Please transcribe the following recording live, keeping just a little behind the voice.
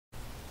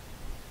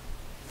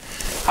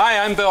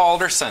Hi, I'm Bill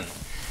Alderson.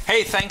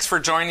 Hey, thanks for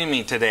joining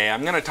me today.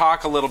 I'm going to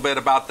talk a little bit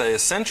about the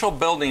essential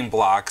building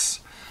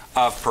blocks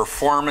of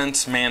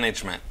performance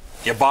management.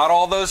 You bought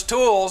all those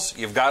tools,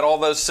 you've got all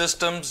those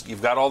systems,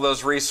 you've got all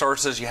those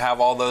resources, you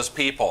have all those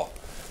people.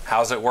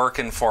 How's it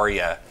working for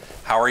you?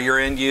 How are your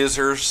end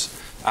users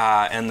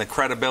and the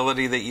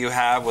credibility that you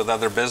have with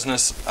other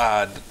business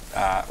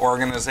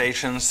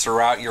organizations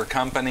throughout your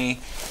company?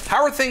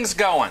 How are things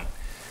going?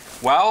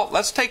 Well,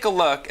 let's take a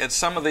look at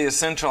some of the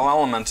essential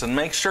elements and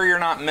make sure you're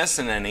not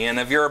missing any. And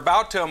if you're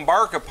about to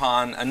embark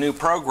upon a new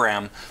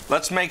program,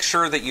 let's make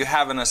sure that you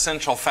have an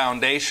essential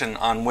foundation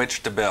on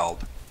which to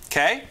build.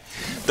 Okay?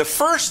 The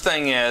first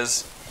thing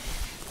is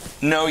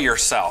know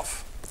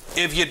yourself.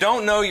 If you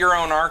don't know your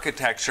own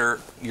architecture,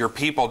 your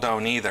people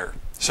don't either.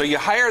 So you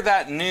hire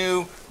that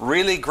new,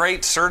 really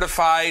great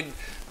certified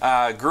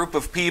group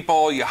of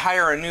people, you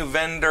hire a new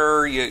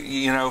vendor,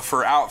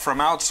 from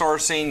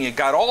outsourcing, you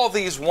got all of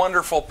these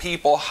wonderful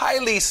people,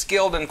 highly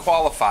skilled and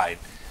qualified.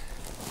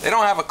 They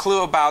don't have a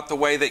clue about the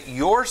way that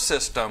your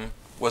system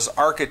was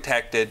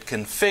architected,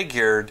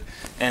 configured,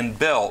 and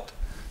built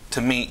to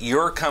meet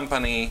your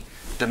company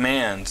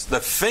demands,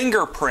 the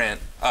fingerprint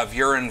of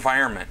your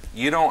environment.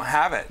 You don't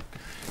have it.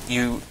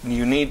 You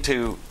need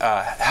to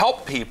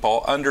help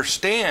people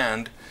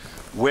understand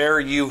where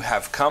you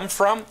have come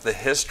from, the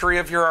history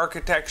of your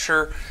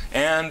architecture,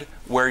 and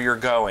where you're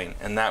going.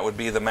 And that would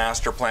be the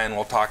master plan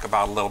we'll talk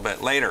about a little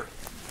bit later.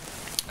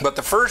 But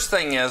the first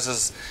thing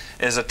is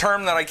a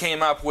term that I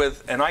came up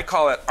with, and I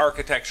call it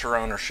architecture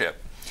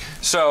ownership.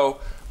 So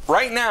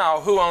right now,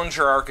 who owns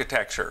your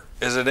architecture?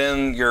 Is it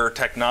in your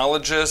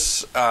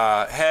technologist's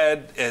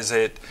head? Is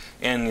it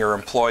in your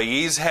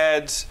employees'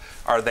 heads?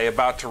 Are they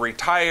about to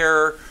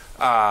retire?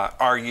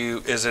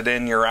 Is it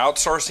in your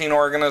outsourcing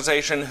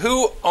organization?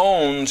 Who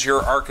owns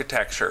your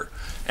architecture?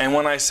 And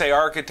when I say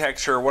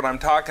architecture, what I'm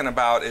talking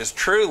about is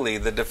truly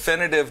the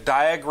definitive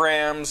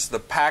diagrams, the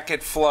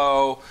packet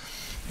flow,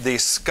 the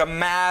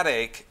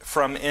schematic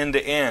from end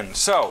to end.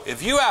 So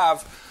if you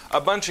have a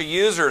bunch of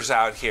users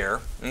out here,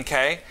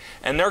 okay,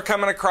 and they're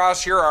coming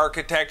across your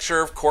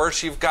architecture, of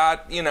course you've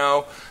got,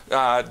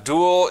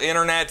 dual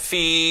internet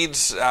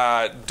feeds,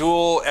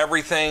 dual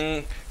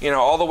everything,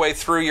 all the way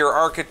through your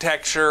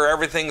architecture.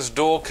 Everything's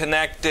dual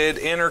connected,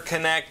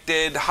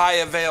 interconnected, high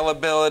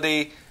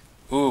availability.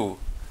 Ooh,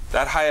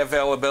 that high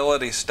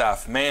availability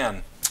stuff,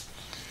 man.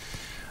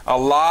 A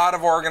lot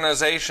of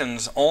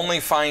organizations only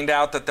find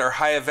out that their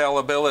high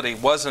availability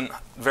wasn't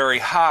very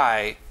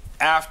high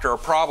after a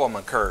problem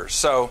occurs.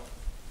 So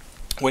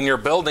when you're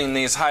building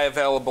these high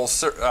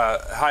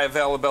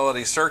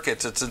availability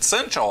circuits, it's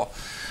essential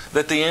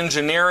that the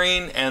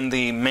engineering and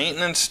the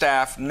maintenance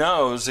staff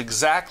knows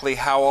exactly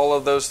how all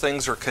of those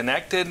things are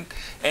connected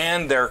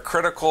and their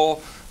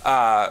critical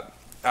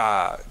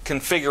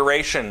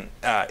configuration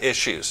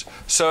issues.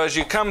 So as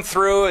you come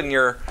through and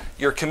you're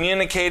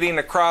communicating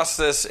across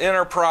this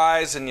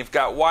enterprise, and you've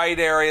got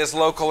wide areas,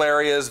 local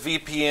areas,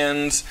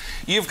 VPNs,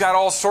 you've got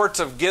all sorts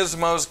of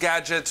gizmos,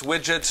 gadgets,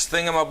 widgets,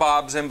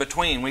 thingamabobs in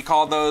between. We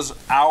call those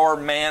our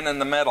man in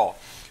the middle.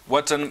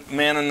 What's a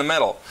man in the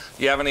middle?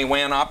 You have any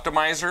WAN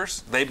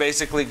optimizers? They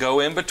basically go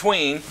in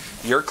between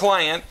your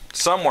client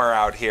somewhere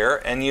out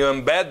here, and you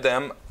embed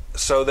them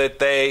so that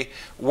they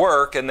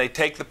work, and they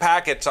take the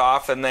packets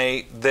off, and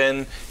they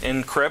then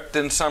encrypt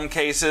in some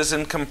cases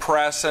and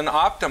compress and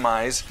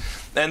optimize,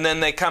 and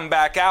then they come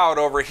back out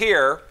over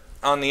here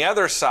on the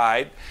other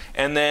side,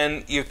 and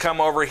then you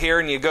come over here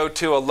and you go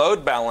to a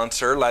load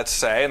balancer, let's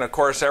say, and of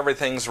course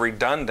everything's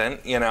redundant,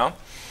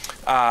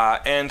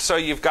 and so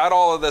you've got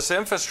all of this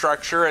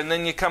infrastructure, and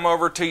then you come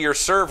over to your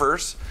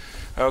servers,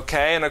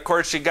 okay, and of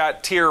course you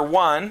got tier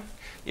 1,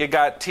 you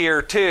got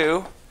tier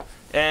 2,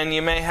 and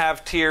you may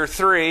have tier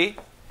 3,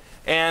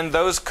 and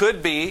those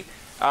could be,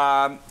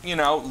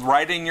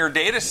 right in your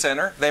data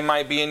center. They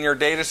might be in your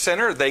data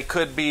center. They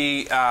could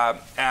be,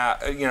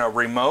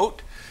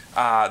 remote.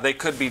 They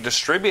could be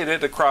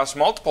distributed across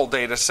multiple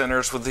data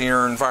centers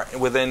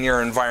within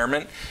your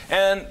environment,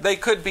 and they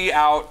could be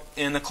out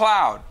in the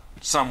cloud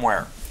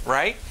somewhere,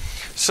 right?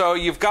 So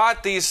you've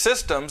got these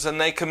systems, and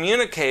they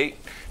communicate,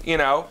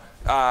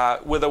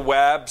 with a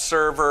web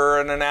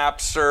server and an app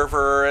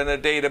server and a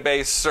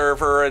database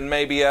server and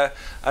maybe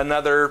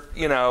another,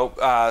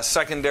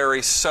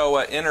 secondary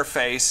SOA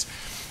interface.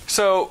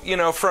 So,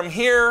 from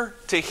here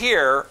to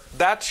here,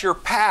 that's your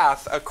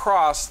path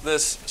across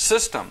this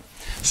system.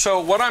 So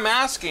what I'm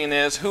asking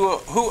is,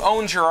 who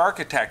owns your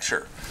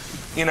architecture?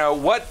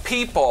 What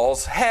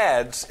people's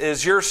heads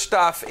is your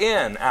stuff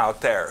in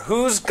out there?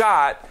 Who's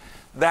got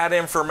that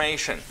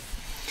information?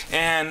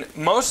 And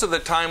most of the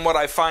time what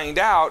I find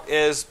out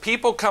is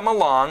people come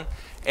along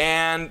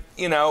and,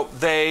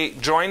 they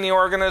join the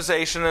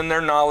organization, and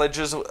their knowledge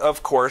is,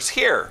 of course,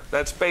 here.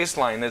 That's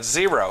baseline. It's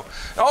 0.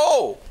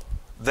 Oh,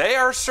 they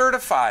are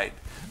certified.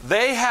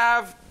 They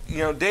have,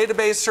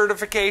 database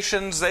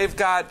certifications. They've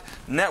got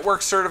network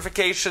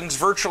certifications,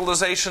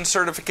 virtualization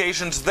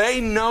certifications.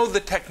 They know the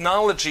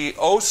technology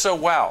oh so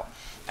well.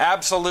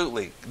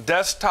 Absolutely.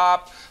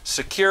 Desktop,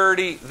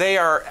 security, they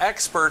are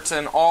experts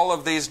in all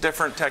of these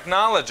different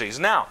technologies.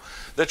 Now,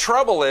 the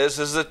trouble is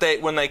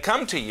that when they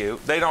come to you,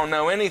 they don't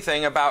know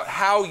anything about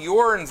how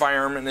your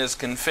environment is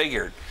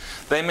configured.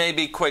 They may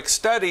be quick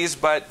studies,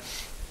 but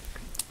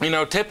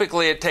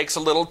typically it takes a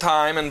little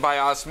time, and by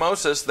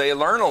osmosis they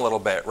learn a little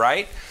bit,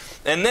 right?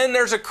 And then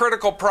there's a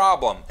critical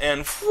problem,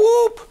 and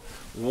whoop,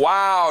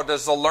 wow,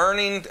 does the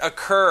learning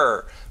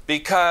occur.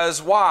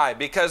 Because why?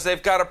 Because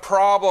they've got a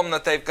problem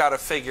that they've got to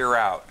figure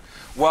out.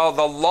 Well,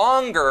 the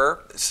longer,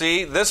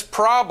 see, this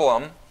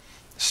problem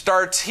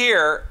starts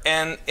here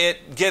and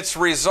it gets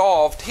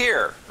resolved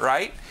here,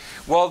 right?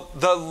 Well,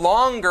 the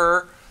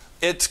longer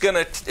it's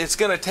gonna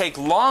take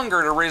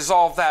longer to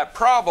resolve that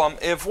problem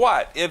if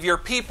what? If your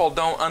people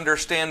don't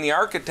understand the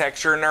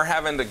architecture and they're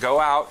having to go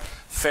out,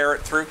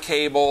 ferret through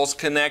cables,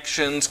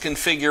 connections,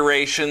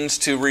 configurations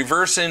to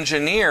reverse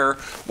engineer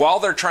while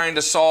they're trying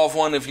to solve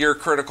one of your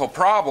critical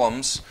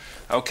problems,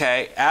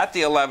 okay, at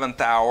the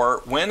 11th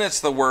hour, when it's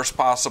the worst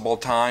possible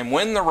time,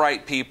 when the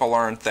right people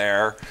aren't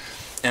there,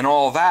 and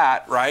all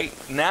that, right?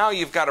 Now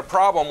you've got a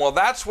problem. Well,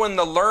 that's when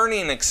the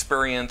learning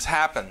experience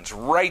happens,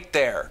 right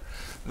there.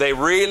 They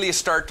really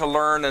start to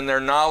learn, and their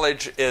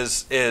knowledge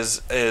is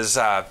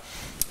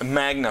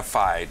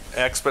magnified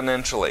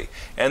exponentially.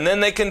 And then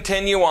they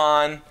continue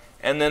on,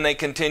 and then they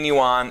continue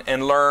on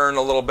and learn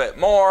a little bit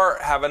more,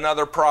 have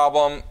another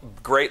problem,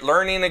 great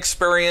learning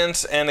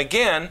experience, and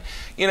again,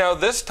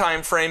 this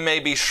time frame may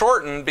be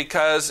shortened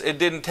because it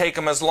didn't take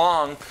them as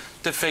long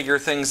to figure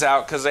things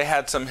out because they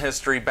had some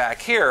history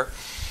back here.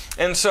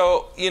 And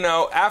so,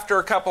 after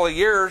a couple of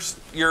years,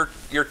 your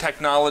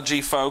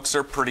technology folks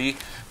are pretty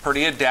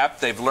adept.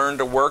 They've learned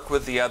to work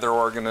with the other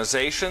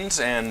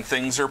organizations, and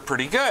things are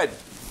pretty good.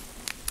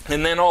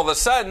 And then all of a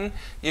sudden,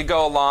 you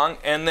go along,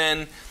 and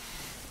then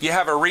you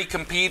have a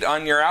recompete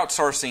on your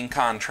outsourcing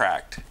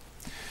contract.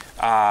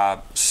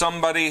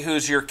 Somebody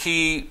who's your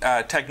key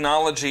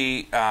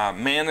technology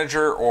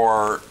manager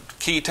or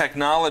key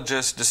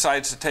technologist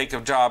decides to take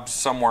a job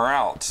somewhere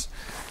else.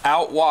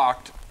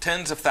 Outwalked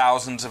tens of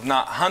thousands, if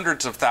not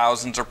hundreds of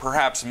thousands, or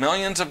perhaps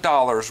millions of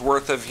dollars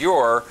worth of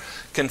your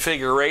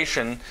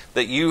configuration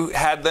that you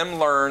had them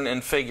learn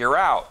and figure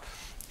out.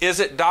 Is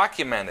it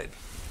documented?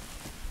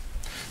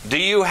 Do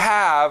you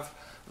have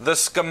the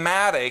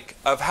schematic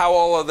of how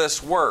all of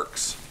this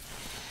works?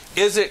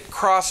 Is it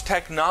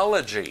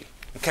cross-technology?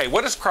 Okay,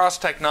 what does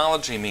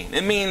cross-technology mean?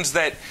 It means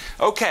that,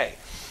 okay,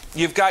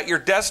 you've got your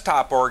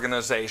desktop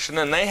organization,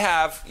 and they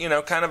have,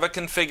 kind of a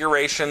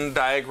configuration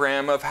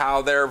diagram of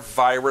how their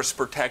virus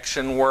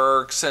protection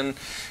works, and,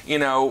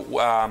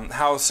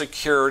 how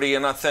security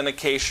and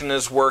authentication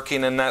is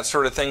working and that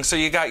sort of thing. So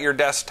you got your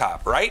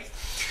desktop, right?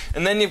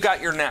 And then you've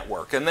got your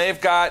network, and they've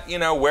got,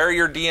 where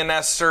your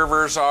DNS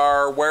servers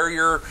are, where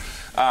your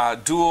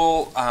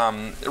dual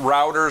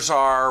routers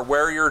are,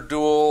 where your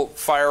dual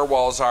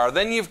firewalls are.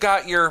 Then you've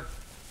got your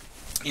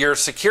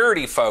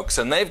security folks,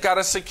 and they've got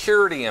a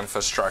security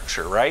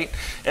infrastructure, right?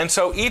 And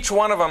so each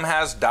one of them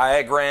has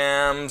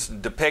diagrams,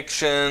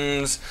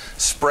 depictions,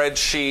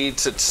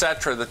 spreadsheets,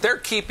 etc. that they're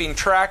keeping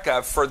track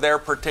of for their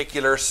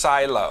particular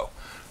silo,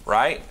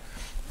 right?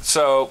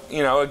 So,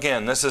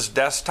 again, this is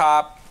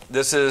desktop,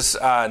 this is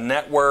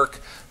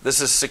network, this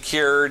is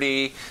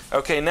security.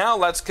 Okay, now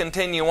let's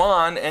continue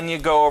on, and you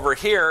go over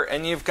here,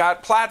 and you've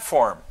got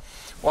platform.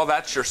 Well,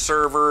 that's your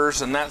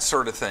servers and that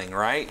sort of thing,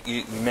 right?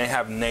 You may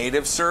have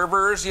native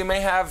servers, you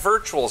may have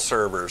virtual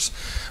servers,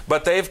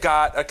 but they've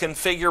got a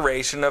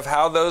configuration of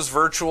how those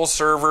virtual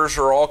servers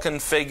are all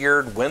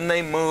configured, when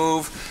they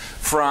move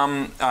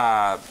from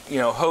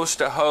host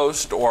to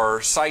host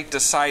or site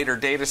to site or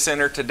data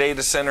center to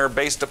data center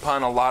based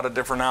upon a lot of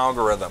different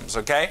algorithms,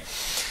 okay?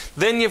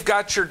 Then you've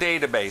got your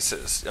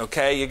databases,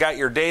 okay? You got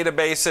your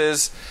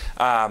databases,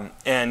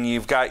 and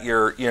you've got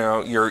your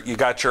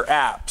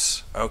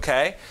apps,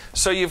 okay?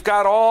 So you've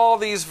got all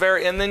these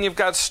and then you've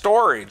got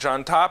storage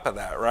on top of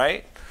that,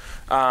 right?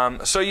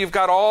 So you've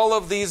got all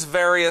of these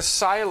various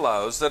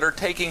silos that are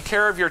taking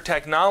care of your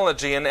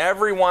technology, and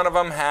every one of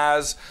them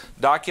has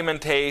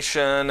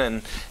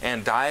documentation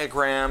and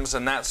diagrams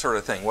and that sort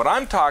of thing. What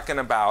I'm talking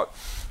about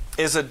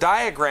is a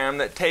diagram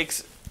that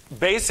takes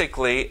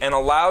basically and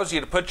allows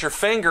you to put your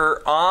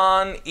finger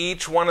on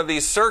each one of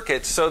these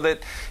circuits, so that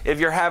if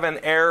you're having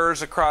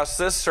errors across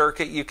this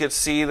circuit, you could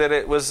see that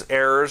it was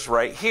errors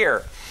right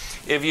here.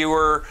 If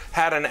you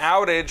had an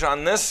outage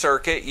on this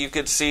circuit, you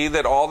could see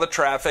that all the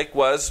traffic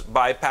was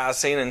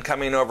bypassing and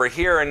coming over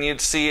here, and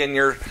you'd see in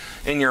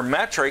your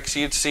metrics,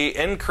 you'd see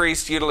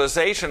increased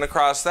utilization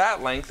across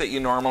that length that you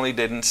normally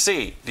didn't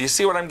see. Do you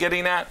see what I'm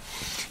getting at?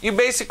 You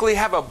basically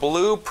have a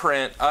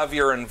blueprint of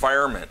your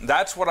environment.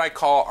 That's what I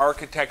call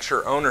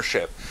architecture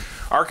ownership.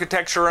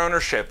 Architecture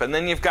ownership. And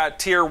then you've got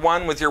tier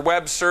 1 with your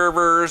web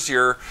servers,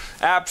 your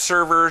app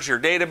servers, your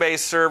database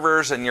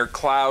servers, and your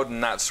cloud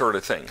and that sort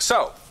of thing.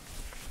 So,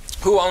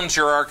 who owns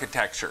your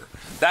architecture?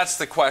 That's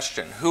the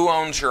question. Who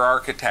owns your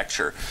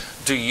architecture?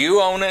 Do you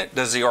own it?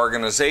 Does the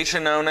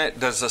organization own it?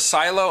 Does the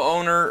silo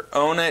owner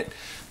own it?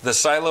 The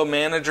silo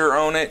manager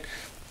own it?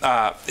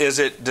 Is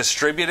it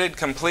distributed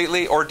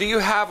completely, or do you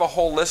have a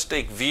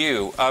holistic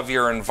view of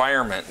your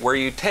environment where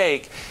you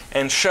take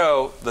and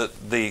show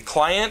the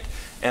client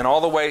and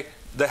all the way,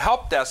 the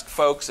help desk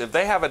folks, if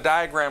they have a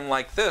diagram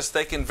like this,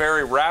 they can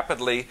very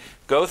rapidly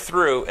go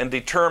through and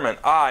determine,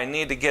 I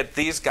need to get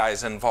these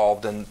guys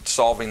involved in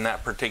solving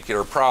that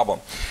particular problem.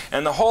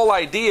 And the whole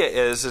idea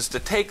is to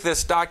take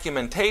this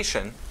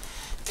documentation,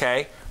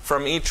 okay,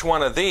 from each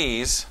one of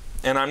these,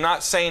 and I'm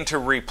not saying to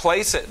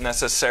replace it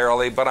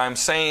necessarily, but I'm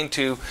saying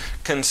to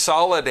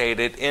consolidate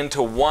it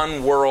into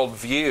one world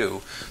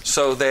view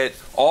so that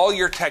all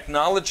your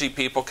technology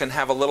people can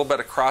have a little bit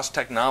of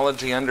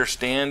cross-technology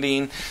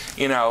understanding,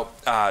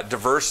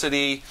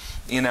 diversity.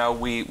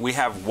 We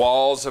have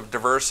walls of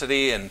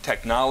diversity and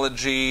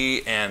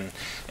technology and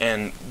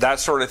that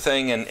sort of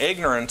thing, and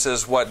ignorance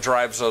is what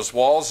drives those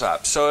walls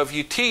up. So if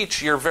you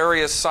teach your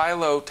various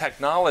silo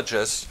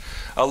technologists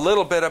a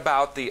little bit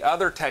about the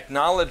other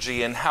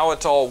technology and how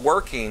it's all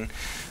working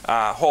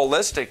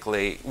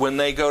holistically, when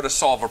they go to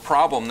solve a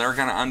problem, they're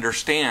going to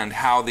understand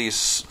how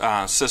these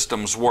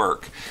systems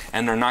work,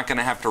 and they're not going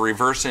to have to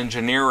reverse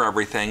engineer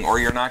everything, or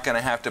you're not going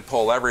to have to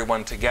pull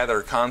everyone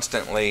together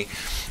constantly,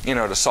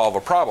 to solve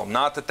a problem.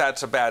 Not that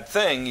that's a bad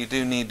thing. You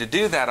do need to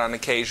do that on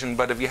occasion,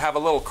 but if you have a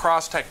little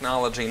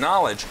cross-technology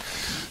knowledge.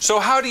 So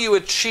how do you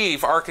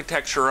achieve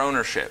architecture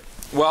ownership?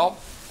 Well,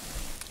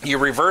 you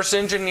reverse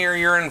engineer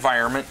your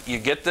environment, you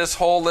get this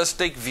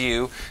holistic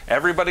view,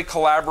 everybody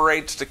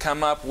collaborates to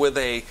come up with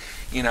a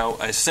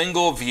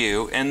single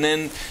view, and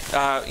then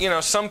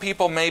some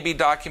people may be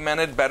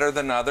documented better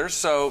than others,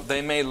 so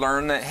they may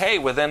learn that, hey,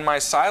 within my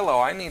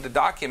silo I need to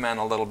document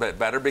a little bit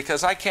better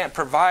because I can't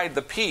provide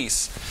the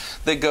piece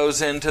that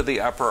goes into the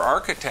upper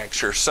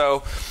architecture.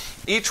 So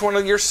each one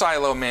of your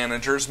silo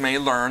managers may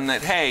learn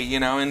that, hey,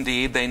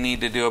 indeed they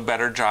need to do a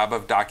better job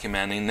of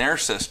documenting their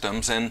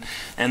systems, and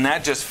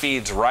that just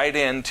feeds right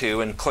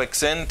into and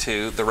clicks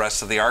into the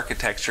rest of the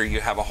architecture.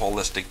 You have a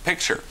holistic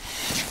picture.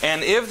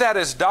 And if that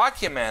is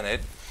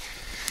documented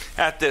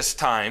at this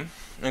time,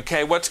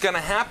 okay, what's going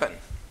to happen?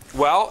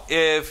 Well,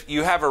 if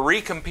you have a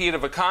recompete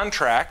of a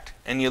contract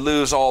and you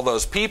lose all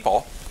those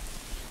people,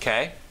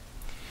 okay,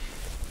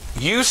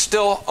 you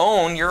still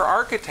own your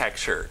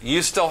architecture.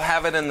 You still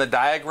have it in the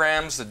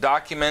diagrams, the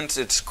documents,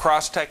 it's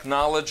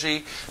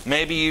cross-technology.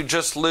 Maybe you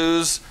just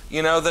lose,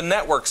 the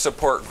network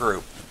support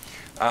group.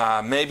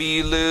 Maybe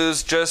you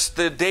lose just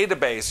the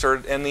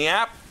database and the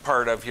app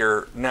part of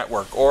your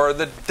network, or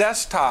the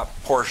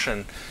desktop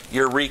portion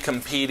you're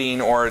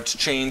recompeting, or it's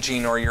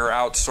changing, or you're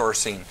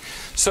outsourcing.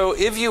 So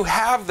if you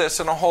have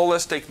this in a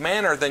holistic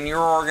manner, then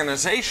your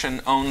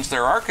organization owns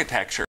their architecture.